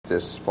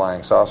this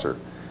flying saucer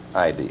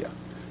idea.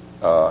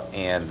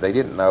 And they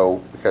didn't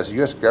know, because the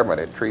U.S. government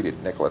had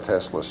treated Nikola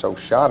Tesla so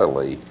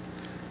shoddily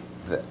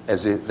that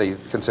as if they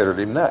considered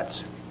him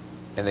nuts.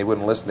 And they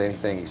wouldn't listen to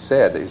anything he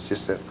said. It's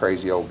just that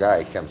crazy old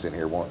guy who comes in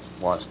here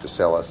wants to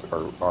sell us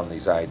on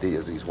these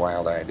ideas, these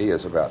wild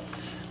ideas about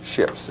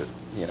ships that,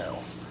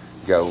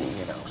 go,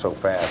 so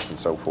fast and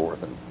so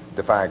forth and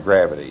defy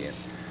gravity.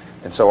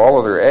 And so all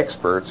of their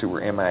experts, who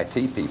were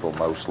MIT people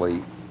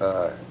mostly,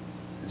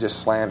 just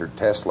slandered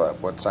Tesla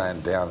up one side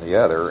and down the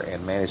other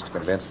and managed to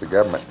convince the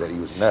government that he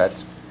was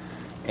nuts.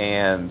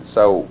 And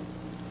so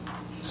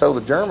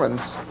the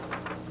Germans,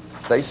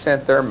 they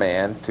sent their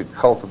man to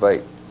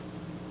cultivate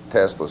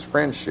Tesla's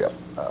friendship.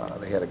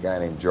 They had a guy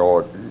named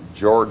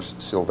George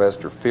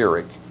Sylvester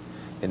Furick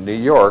in New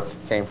York,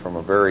 came from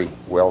a very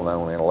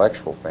well-known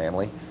intellectual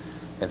family,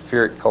 and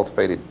Furick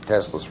cultivated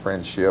Tesla's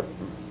friendship,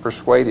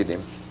 persuaded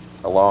him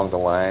along the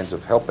lines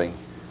of helping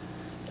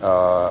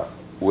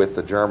with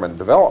the German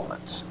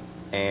developments.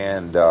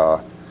 And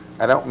I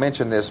don't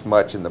mention this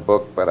much in the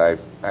book, but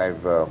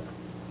I've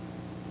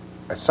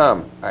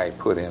some I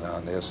put in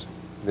on this.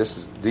 This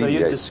is so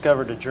you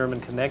discovered a German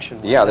connection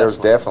with Yeah, Tesla. there's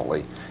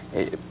definitely.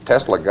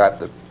 Tesla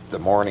got the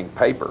morning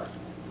paper,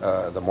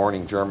 the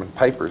morning German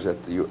papers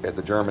at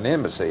the German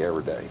embassy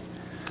every day.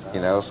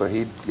 So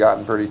he'd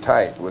gotten pretty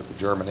tight with the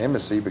German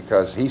embassy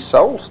because he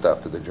sold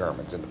stuff to the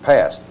Germans in the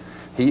past.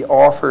 He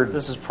offered...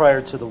 This is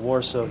prior to the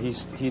war, so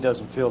he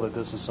doesn't feel that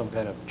this is some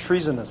kind of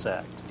treasonous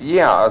act.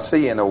 Yeah,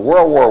 see, in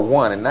World War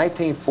I, in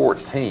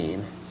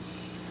 1914,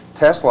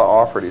 Tesla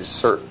offered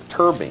his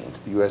turbine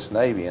to the U.S.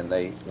 Navy, and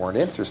they weren't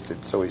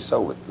interested, so he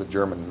sold it to the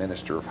German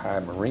Minister of High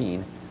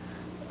Marine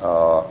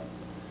in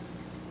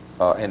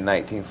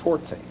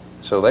 1914.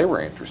 So they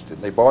were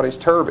interested. They bought his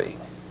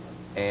turbine.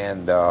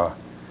 And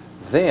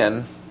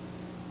then,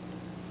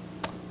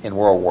 in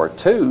World War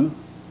II,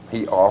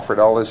 he offered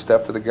all this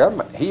stuff to the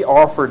government. He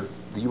offered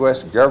the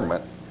U.S.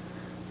 government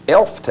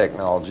ELF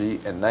technology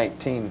in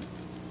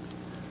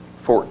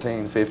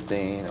 1914,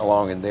 15,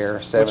 along in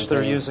there, 17. Which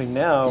they're using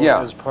now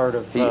as part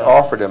of... He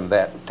offered them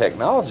that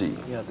technology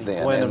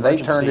then, and they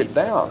turned it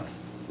down,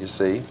 you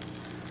see.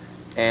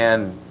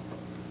 And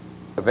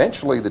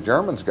eventually the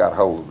Germans got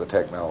hold of the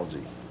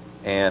technology,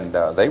 and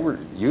they were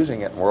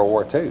using it in World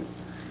War II.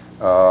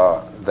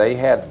 They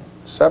had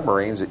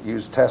submarines that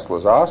used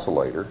Tesla's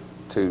oscillator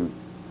to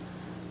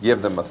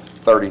give them a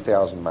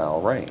 30,000-mile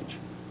range.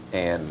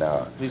 And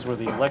these were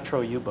the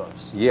electro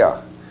U-boats.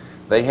 Yeah.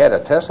 They had a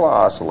Tesla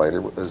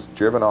oscillator that was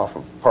driven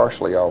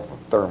partially off of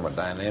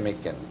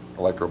thermodynamic and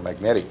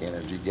electromagnetic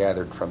energy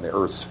gathered from the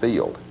Earth's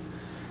field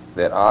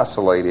that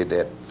oscillated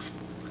at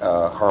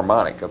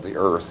harmonic of the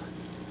Earth.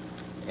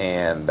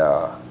 And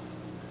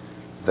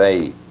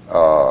they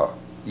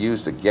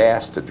used a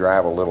gas to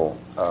drive a little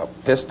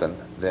piston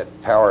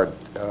that powered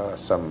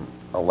some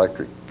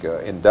electric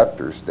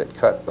inductors that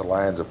cut the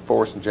lines of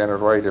force and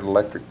generated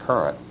electric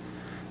current.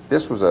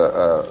 This was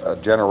a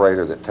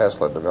generator that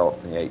Tesla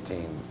developed in the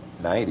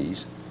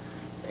 1890s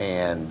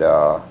and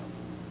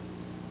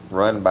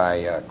run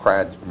by,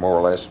 more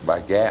or less by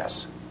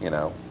gas,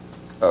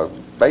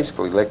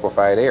 basically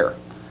liquefied air.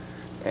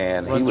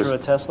 And run through a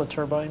Tesla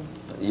turbine?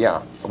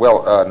 Yeah.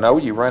 Well, no,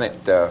 you run it...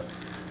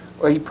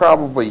 well, he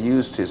probably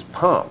used his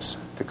pumps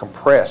to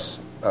compress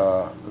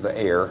the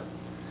air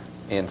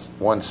in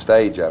one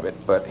stage of it,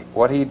 but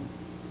what he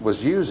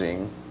was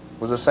using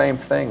was the same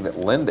thing that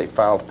Linde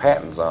filed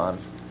patents on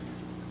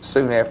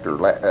soon after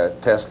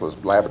Tesla's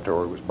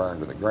laboratory was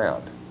burned to the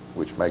ground,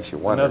 which makes you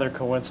wonder. Another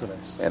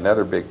coincidence.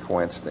 Another big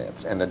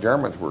coincidence. And the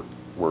Germans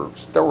were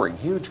storing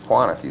huge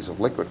quantities of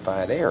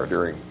liquefied air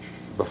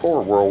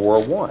before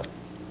World War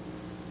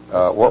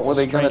I. What were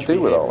they going to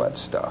do with all that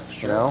stuff,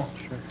 Sure.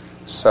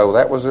 So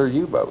that was their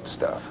U-boat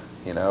stuff,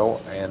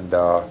 and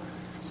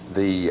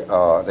they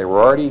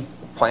were already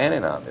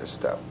planning on this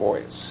stuff. Boy,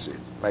 it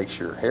makes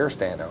your hair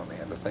stand on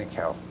end to think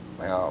how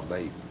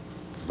they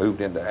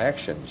moved into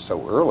action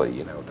so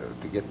early,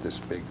 to get this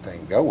big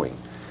thing going.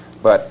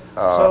 But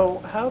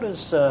so how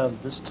does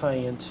this tie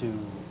into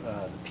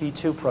the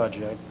P2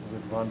 project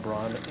with von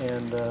Braun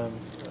and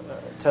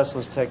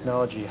Tesla's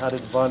technology? How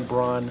did von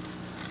Braun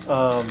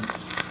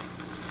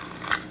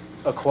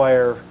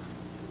acquire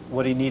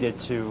what he needed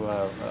to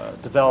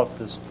develop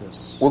this?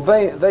 Well,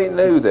 they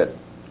knew that,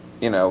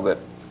 that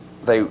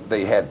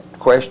they had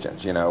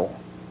questions,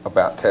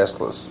 about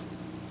Tesla's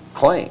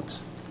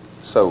claims.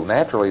 So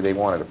naturally, they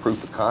wanted a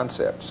proof of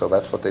concept. So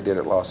that's what they did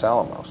at Los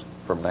Alamos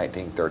from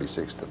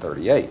 1936 to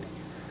 38.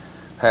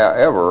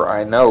 However,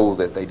 I know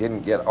that they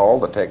didn't get all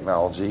the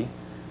technology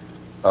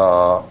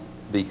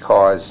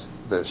because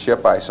the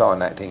ship I saw in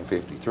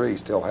 1953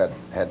 still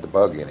had the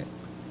bug in it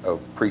of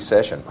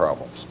precession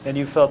problems. And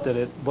you felt that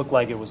it looked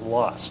like it was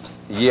lost.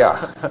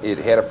 Yeah, it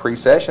had a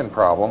precession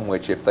problem,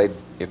 which if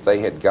they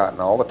had gotten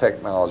all the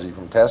technology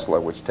from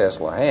Tesla, which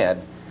Tesla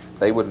had,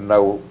 they would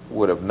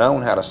have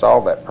known how to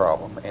solve that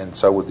problem, and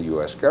so would the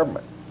U.S.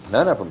 government.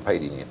 None of them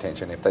paid any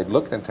attention. If they'd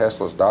looked in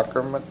Tesla's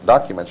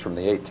documents from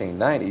the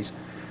 1890s,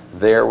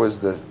 there was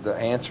the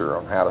answer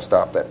on how to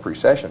stop that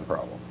precession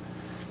problem.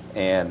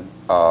 And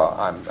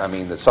I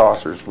mean, the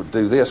saucers would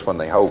do this when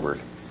they hovered,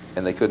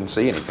 and they couldn't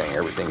see anything.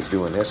 Everything's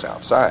doing this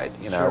outside,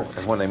 you know. Sure.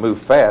 And when they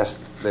move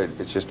fast,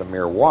 it's just a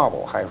mere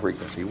wobble,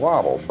 high-frequency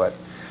wobble. But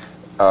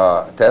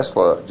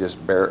Tesla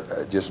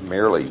just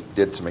merely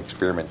did some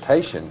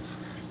experimentation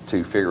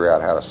to figure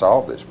out how to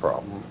solve this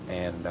problem.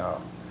 And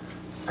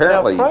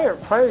apparently... Now,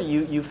 prior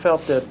you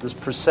felt that this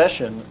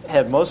precession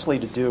had mostly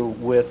to do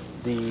with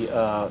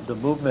the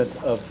movement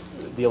of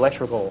the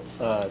electrical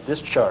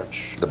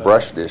discharge. The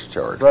brush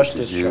discharge. Brush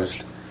which is discharge.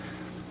 used.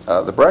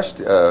 The brush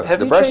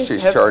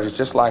discharge is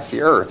just like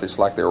the Earth. It's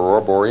like the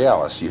aurora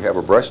borealis. You have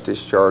a brush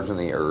discharge in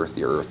the Earth.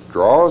 The Earth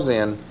draws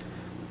in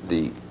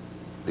the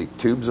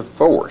tubes of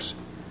force,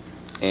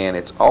 and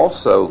it's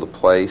also the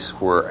place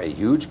where a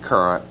huge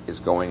current is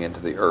going into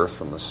the Earth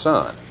from the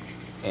sun.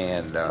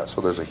 And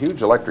so there's a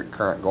huge electric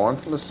current going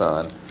from the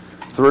sun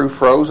through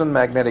frozen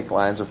magnetic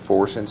lines of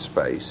force in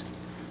space,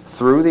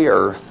 through the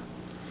Earth,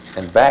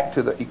 and back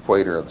to the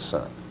equator of the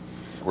sun,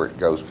 where it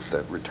goes with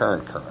the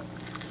return current.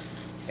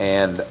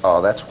 And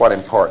that's what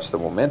imparts the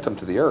momentum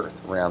to the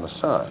Earth around the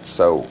sun.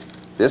 So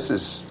this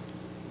is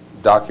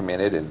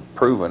documented and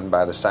proven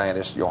by the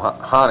scientist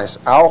Johannes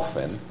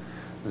Alfvén,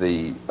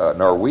 the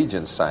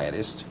Norwegian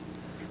scientist,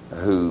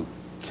 who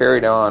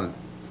carried on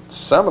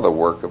some of the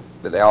work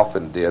that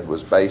Alfvén did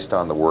was based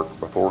on the work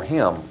before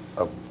him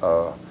of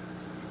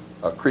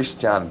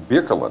Christian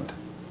Birkeland,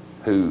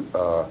 who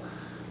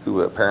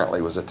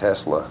apparently was a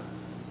Tesla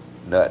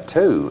nut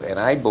too. And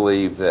I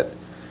believe that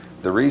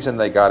the reason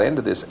they got into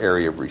this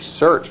area of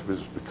research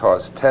was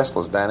because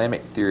Tesla's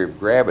dynamic theory of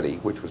gravity,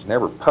 which was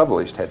never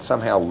published, had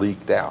somehow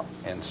leaked out.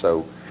 And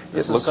so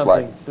it looks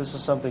like... This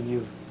is something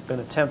you've been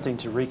attempting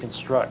to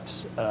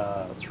reconstruct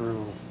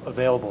through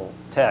available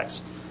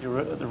text.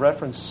 The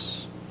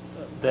reference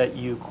that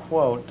you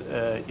quote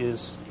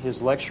is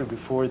his lecture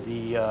before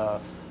the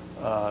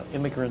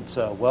immigrant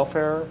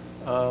welfare.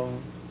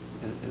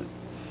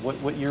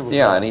 What year was that?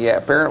 Yeah, and he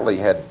apparently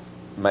had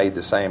made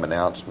the same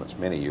announcements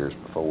many years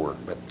before,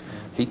 but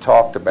he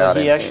talked about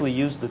it. He actually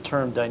used the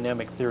term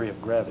dynamic theory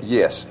of gravity.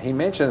 Yes, he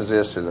mentions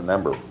this in a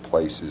number of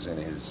places in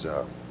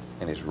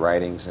his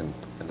writings, and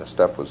the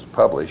stuff was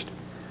published.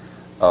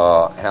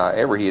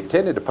 However, he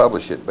intended to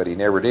publish it, but he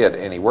never did,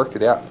 and he worked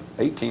it out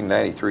in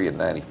 1893 and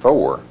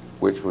 94,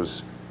 which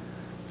was,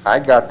 I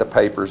got the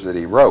papers that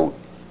he wrote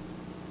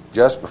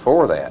just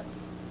before that,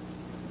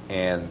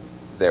 and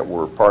that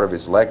were part of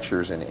his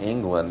lectures in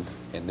England,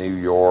 in New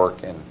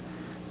York, and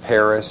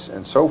Paris,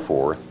 and so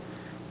forth.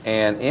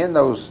 And in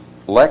those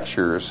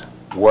lectures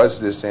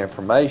was this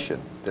information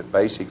that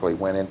basically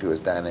went into his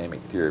dynamic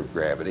theory of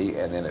gravity,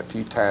 and then a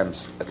few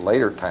times, at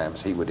later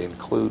times, he would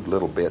include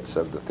little bits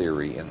of the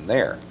theory in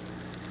there.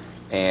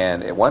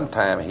 And at one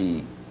time,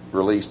 he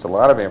released a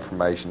lot of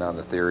information on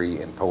the theory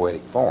in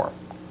poetic form.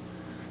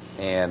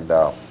 And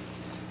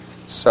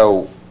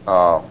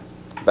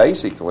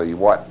basically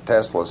what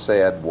Tesla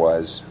said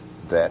was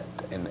that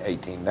in the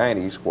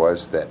 1890s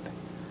was that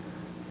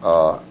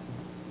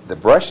the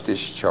brush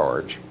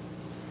discharge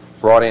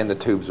brought in the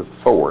tubes of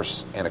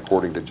force, and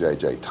according to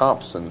J.J.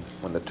 Thomson,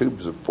 when the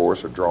tubes of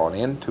force are drawn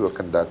into a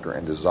conductor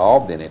and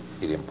dissolved in it,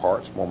 it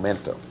imparts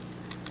momentum,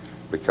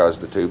 because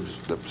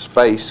the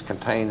space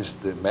contains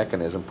the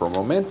mechanism for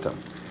momentum.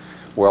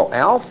 Well,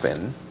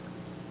 Alfvén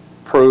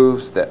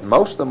proves that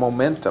most of the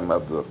momentum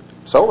of the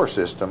solar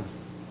system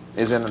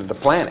is in the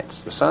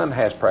planets. The sun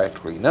has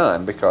practically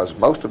none, because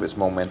most of its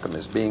momentum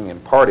is being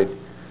imparted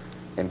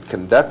and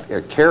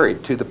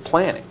carried to the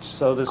planets.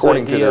 So this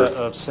idea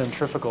of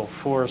centrifugal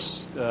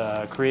force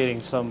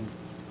creating some,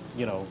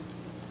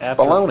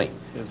 after... Baloney.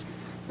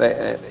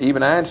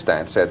 Even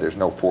Einstein said there's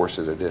no force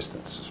at a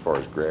distance as far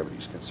as gravity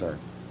is concerned.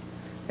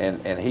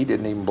 And he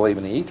didn't even believe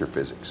in the ether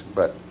physics.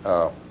 But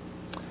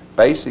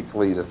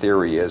basically the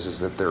theory is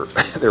that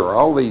there are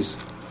all these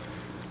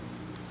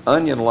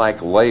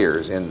onion-like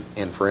layers in,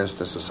 for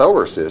instance, the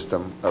solar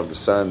system of the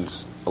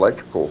sun's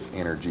electrical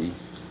energy,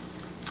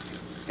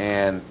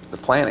 and the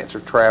planets are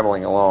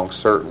traveling along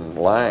certain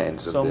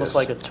lines of this. It's almost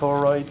like a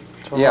toroid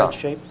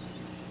shape?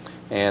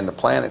 And the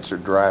planets are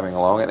driving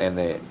along it,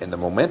 and the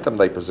momentum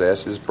they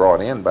possess is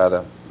brought in by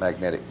the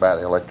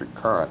electric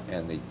current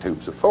and the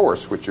tubes of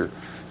force, which are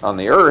on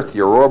the Earth.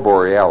 The aurora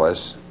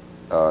borealis,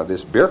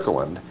 this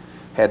Birkeland,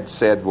 had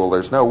said, well,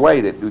 there's no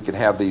way that we can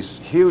have these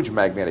huge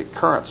magnetic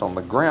currents on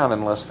the ground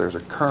unless there's a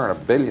current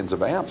of billions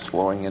of amps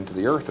flowing into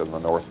the Earth on the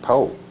North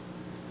Pole.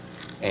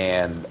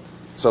 And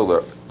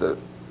so the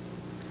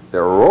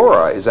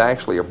aurora is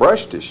actually a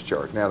brush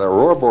discharge. Now, the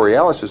aurora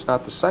borealis is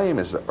not the same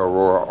as the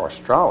aurora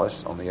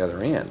australis on the other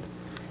end.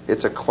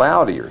 It's a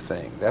cloudier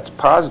thing. That's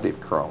positive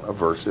corona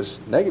versus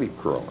negative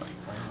corona.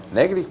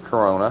 Negative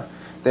corona.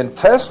 Then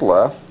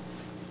Tesla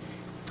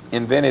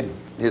invented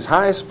his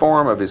highest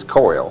form of his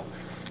coil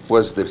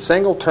was the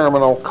single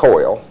terminal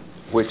coil,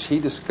 which he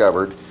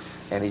discovered,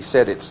 and he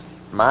said it's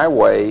my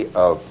way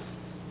of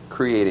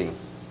creating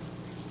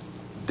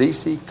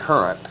DC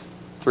current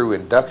through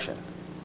induction.